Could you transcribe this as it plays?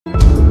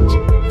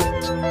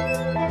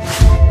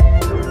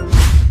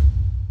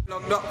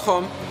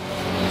Grimeblog.com.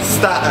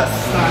 Status.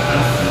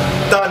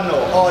 Done no,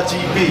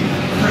 RGB.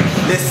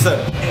 Listen,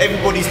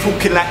 everybody's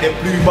talking like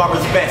they're Blue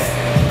Borough's best.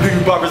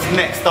 Blue Borough's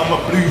next, I'm a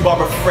Blue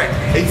Borough threat.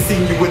 Ain't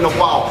seen you in a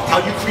while, how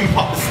you creep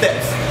up the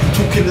steps?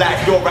 Talking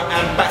like you're an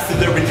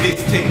ambassador in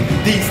this thing.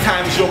 These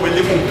times you're a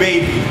little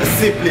baby, a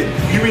sibling.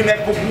 You ain't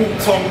ever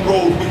walked on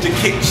road with your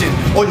kitchen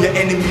on your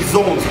enemy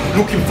zones,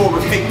 looking for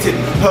a victim.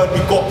 Heard we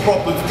got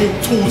problems,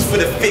 bought tools for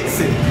the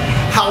fixing.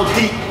 How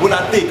deep will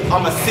I dig?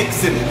 I'm a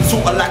sixing.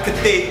 Sorta like a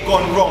date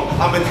gone wrong,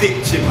 I'm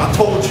addicted. I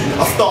told you,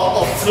 I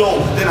start off slow,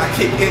 then I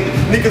kick in.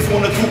 Niggas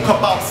wanna talk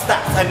about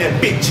stats and they're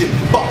bitching.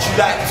 But you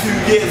like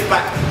 2 years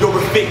back, you're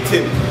a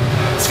victim.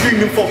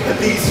 Screaming for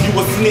police, you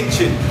were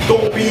snitching.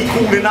 Don't be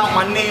calling out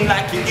my name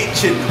like you're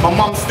itching. My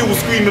mum's still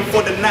screaming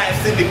for the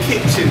knives in the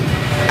kitchen.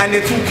 And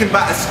they're talking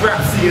about a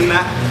Strapzy and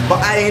that, but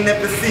I ain't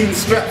ever seen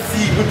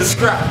Strapzy with the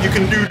scrap. You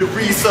can do the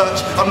research,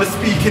 I'm just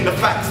speaking the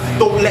facts.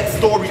 Don't let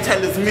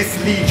storytellers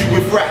mislead you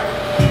with rap.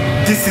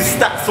 This is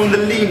stats on the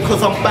lean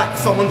cause I'm back.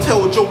 Someone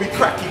tell Joey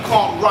Crack he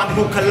can't run,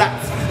 he'll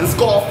collapse. And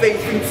Scarface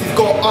thinks he's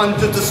got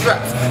under the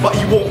straps, but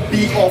he won't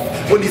beat off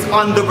when he's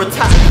under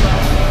attack.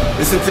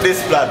 Listen to this,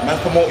 blood, man's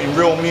promoting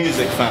real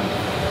music, fam.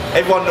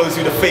 Everyone knows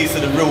who the face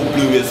of the real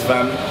Blue is,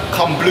 fam.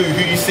 Come Blue,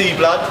 who you see,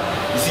 blood?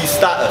 You see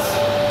Status.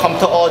 Come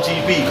to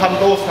RGB, come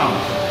those towns.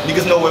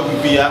 Niggas know where we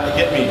be at, but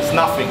get me, it's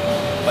nothing.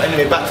 But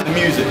anyway, back to the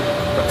music.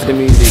 Back to the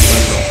music,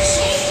 man.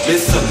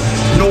 Listen,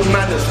 no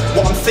manners,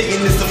 what I'm saying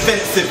is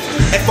offensive.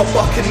 If I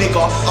buck a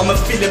nigga, I'ma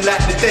feel him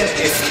like the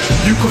dentist.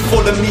 You can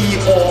follow me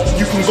or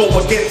you can go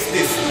against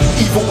this.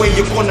 Either way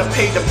you're gonna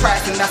pay the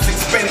price and that's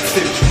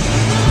expensive.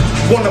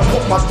 Wanna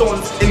put my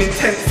dons in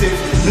intensive.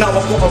 Now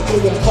I gotta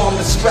go and palm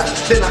the strap,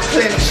 then I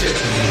clench it.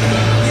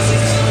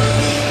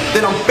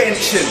 Then I'm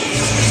benching.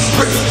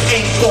 Bricks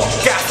ain't got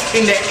gas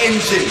in their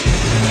engine.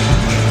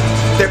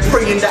 They're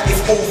praying that it's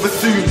over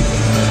soon.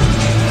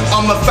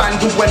 I'm a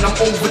vandal when I'm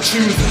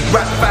overtuned.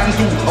 Rap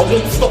vandal, I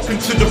won't stop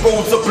until the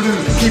roads are blue.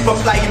 Keep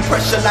applying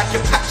pressure like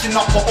you're patching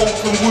up an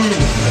open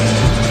wound.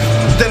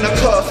 Then a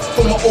curse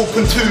from an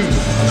open tomb.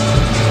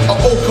 I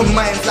open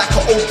minds like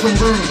an open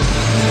room.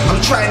 I'm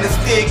trying to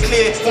steer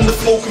clear from the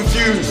smoke and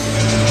fumes,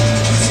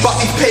 but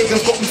these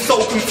pagans got me so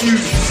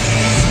confused.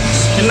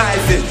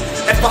 Unizing.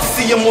 If I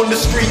see them on the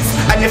streets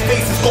and their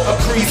faces got a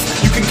crease,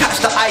 you can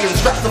catch the iron,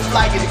 straps are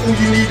flying, all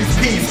you need is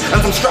peas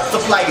and some straps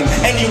are flying,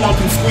 anyone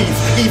can squeeze,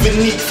 even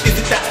neats, is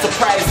it that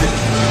surprising?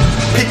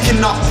 Picking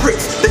up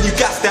bricks, then you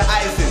gas their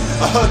eyes in.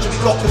 I heard your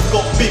block has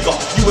got bigger,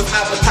 you was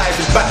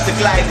advertising, back to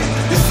gliding.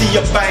 You see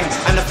a bang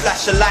and a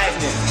flash of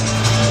lightning.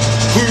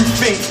 Who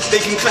thinks they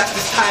can clash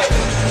this title?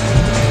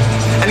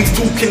 And he's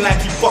talking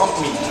like he bumped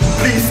me.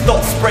 Please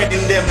stop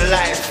spreading them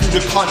lies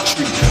through the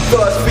country.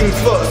 First things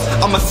first,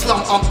 I'm a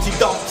slum Humpty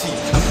Dumpty.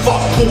 And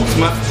fuck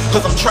Portsmouth,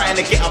 cause I'm trying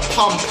to get a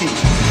pumpy.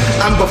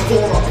 And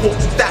before I put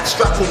that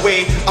strap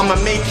away, I'ma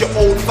make your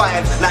old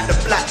fired like the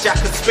blackjack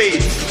of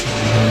spades.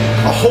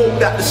 I hope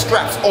that the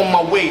strap's on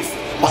my waist,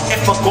 but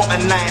if I got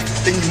a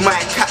knife, then you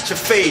might catch a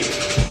fade.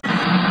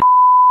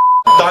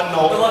 Done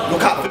now,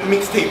 look out for the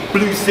mixtape,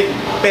 Blue City,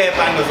 bare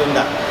bangers on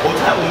that. All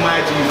title my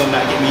G's on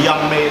that, get me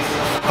Young Maze,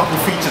 couple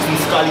features from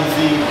Scully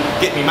Z,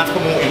 get me, man's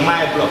promoting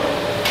my blog.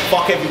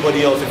 Fuck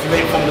everybody else, if you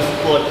ain't from the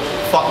squad,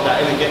 fuck that,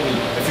 innit, get me.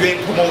 If you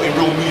ain't promoting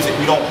real music,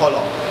 we don't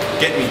holler,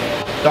 get me.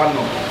 Done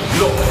now.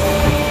 Look,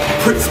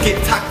 pricks get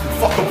tackled,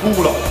 fuck a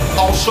baller.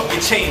 I'll shot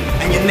your chain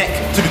and your neck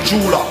to the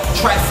jeweler.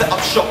 Try set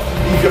up shop,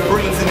 leave your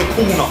brains in the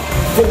corner.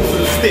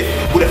 Frozen stiff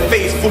with a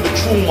face full of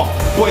trauma.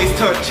 Boys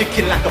turn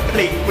chicken like a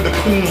plate with a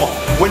kuma.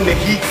 When the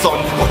heat's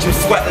on, watch him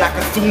sweat like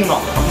a sauna.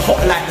 I'm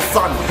hot like the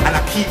sun and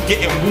I keep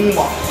getting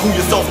warmer. Call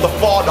yourself the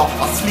father,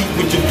 I sleep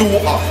with your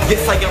daughter.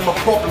 Yes, I am a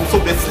problem,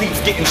 so their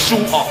sleep's getting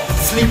shorter.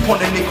 Sleep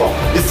on a nigga,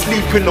 you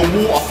sleep in the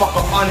water. Fuck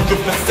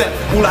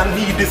 100%, all I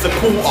need is a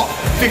quarter.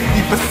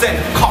 50%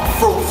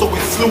 cutthroat, so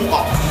it's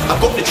slaughter. I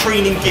got the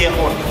training gear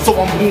on, so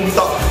I'm warmed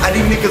up. And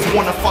these niggas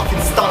wanna fucking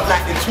stunt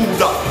like they're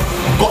tooled up.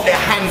 Got their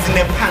hands in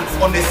their pants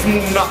on their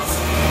small nuts.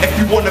 If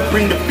you wanna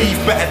bring the beef,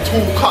 better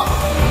talk up.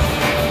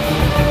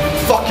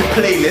 Fuck your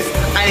playlist,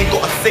 I ain't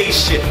gotta say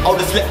shit, I'll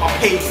just let my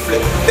page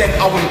flip. Then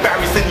I'll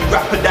embarrass any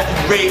rapper that you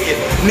rated.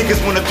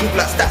 Niggas wanna talk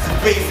like stats is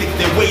basic,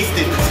 they're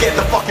wasted. Scared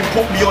to fucking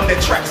put me on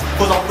their tracks,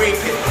 cause I'll rape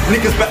it.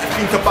 Niggas better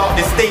think about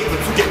their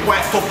statements, to get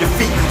wiped off your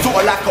feet,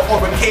 sorta like a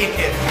hurricane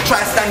hit.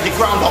 Try to stand your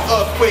ground or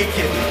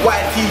earthquaking.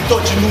 White tee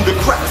dodging all the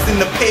cracks in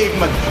the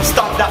pavement.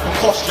 Stump that will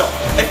cost ya.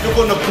 If you're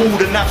gonna ball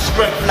then have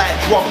strength like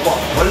Drogba,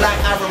 or like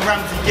Aaron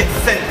Ramsey get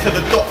sent to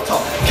the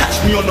doctor. Catch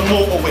me on the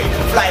motorway,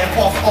 flying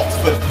past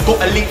Oxford, got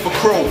a link for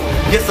Crow.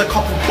 Yes, a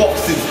couple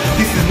boxes.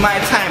 This is my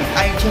time.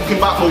 I ain't talking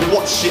about no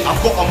watch shit. I've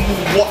got a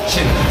mood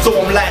watching, so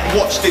I'm like,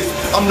 watch this.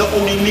 I'm the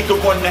only nigga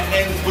on the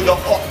ends with a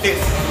hot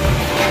disc.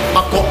 I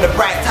got the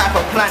right type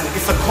of plan.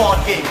 It's a card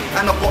game,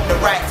 and I got the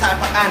right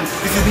type of hands.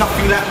 This is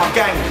nothing like my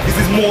gang.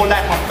 This is more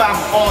like my fam.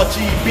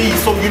 RGB,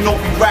 so you know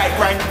we ride,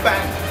 grind,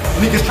 bang.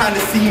 Niggas trying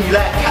to see me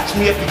like catch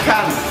me if you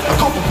can. A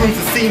couple grooms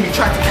to see me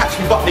tried to catch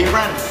me, but they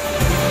ran.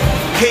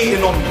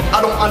 hating on me,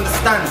 I don't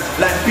understand.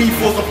 Like beef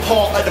was a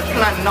part of the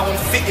plan. Now I'm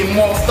sitting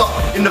masked up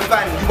in the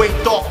van. You ain't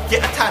dark,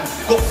 get a tan.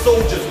 Got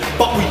soldiers,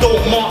 but we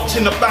don't march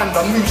in the band.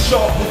 I move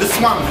sharp with the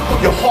swam.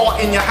 Put your heart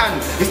in your hand.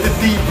 It's the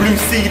deep blue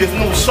sea, there's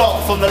no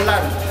sharks on the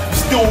land. You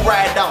still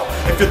ride out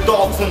if your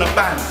dog's on the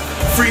band.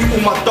 Free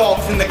all my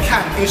dogs in the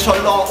can.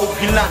 Inshallah,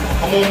 open land.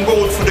 I'm on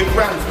road for the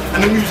grams,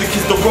 and the music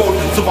is the road,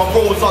 so my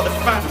roads are the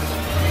fans.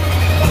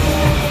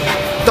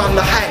 Done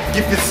the hype,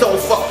 give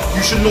yourself up.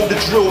 You should know the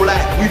drill,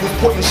 like we was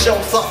putting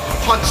shells up.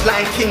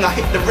 Punchline king, I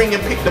hit the ring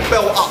and pick the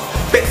belt up.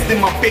 Best in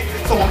my bit,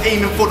 so I'm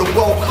aiming for the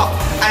World Cup.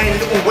 I ain't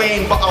Little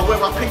Wayne, but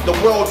I pick the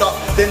world up.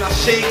 Then I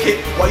shake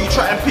it while you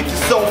try and pick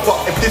yourself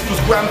up. If this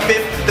was Grand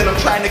Fifth, then I'm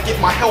trying to get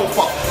my health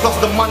up. Plus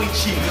the money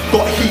cheap,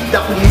 got heat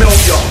that will melt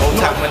ya. Old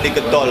type my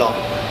nigga Dollar,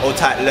 old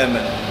type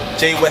Lemon.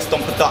 J West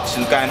on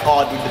production, going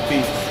hard with the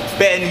beef.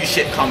 Better new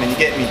shit coming, you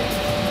get me?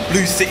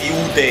 Blue City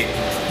all day.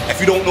 If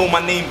you don't know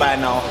my name by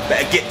now,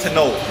 better get to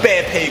know.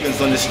 Bare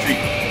pagans on the street,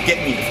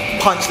 get me?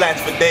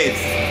 Punchlines for days.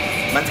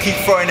 Man keep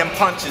throwing them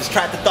punches,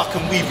 try to duck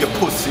and weave your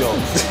pussy on.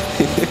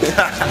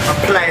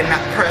 Applying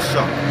that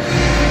pressure.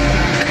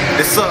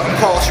 There's certain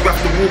paths you have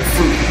to walk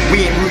through.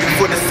 We ain't rooting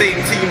for the same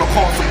team, I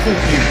can't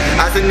support you.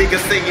 As a nigga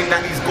saying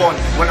that he's gone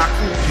when I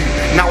caught you.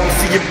 Now I'm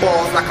seeing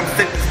bars like I'm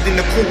sentenced in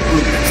the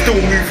courtroom. Still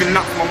moving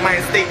nuts, my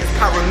mind state is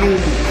paranormal.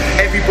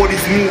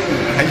 Everybody's mortal,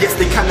 and yes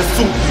they can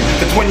assault you.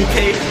 The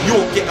 20k,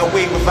 you'll get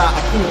away without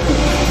a portal.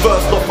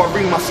 First off I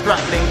ring my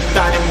strapling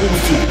down in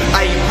Walsall.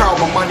 I ain't proud,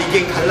 my money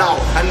ain't halal,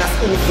 and that's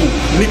awful.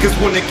 Niggas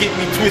wanna get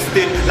me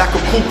twisted like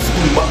a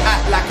corkscrew, but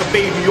act like a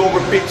baby or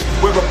a bitch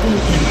where I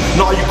bought you.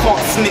 Nah, you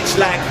can't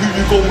snitch like who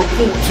you gon'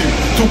 report to.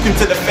 Talking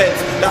to the feds,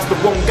 that's the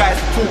wrong guys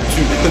to talk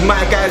to. Cause my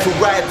guys will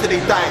ride till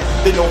they die,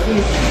 they don't haunt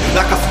you.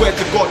 Like I swear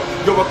to God,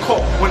 you're a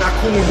cop when I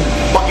call you,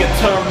 but you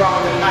turn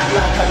round and act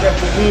like I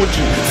never warned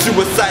you.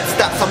 Suicide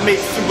stats, I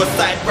make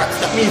suicide raps.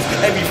 That means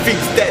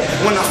everything's dead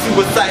when I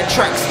suicide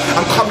tracks.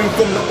 I'm coming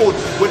from the hood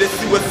where there's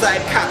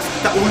suicide cats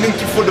that will link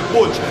you for the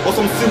budge or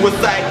some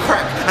suicide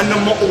crack. And the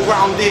motto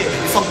round here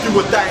is some do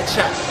or die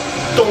chat.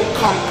 Don't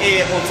come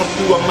here on some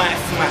do or my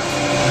smack.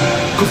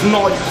 Cause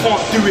no, you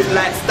can't do it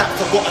like stats.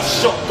 I got a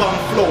shotgun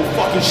flow,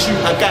 fucking shoot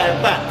a guy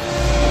back.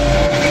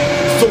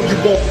 So you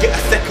won't get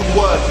a second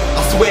word.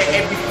 I swear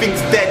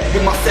everything's dead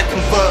with my second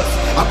verse.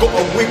 I got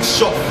a wig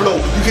shot flow,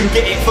 you can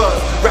get it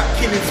first. Rap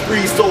killing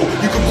spree, so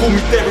you can call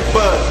me Derek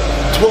Bird.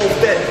 12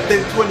 dead,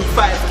 then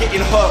 25's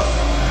getting hurt.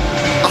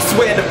 I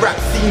swear the rap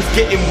scene's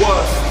getting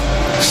worse.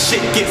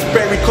 Shit gets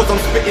buried cause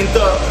I'm spitting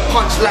dirt.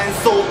 Punchline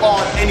so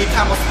hard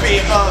anytime I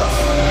spit it hurts.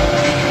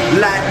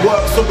 Light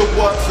work so the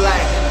work's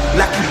like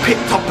you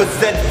picked up a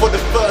Z for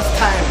the first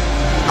time.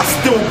 I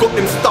still got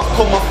them stuck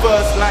on my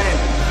first line,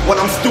 while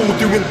I'm still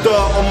doing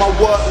dirt on my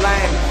work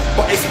line.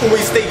 But it's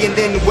always staying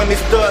in when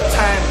it's dirt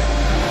time.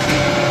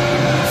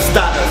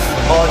 Status,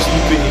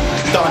 RGB,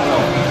 done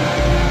now.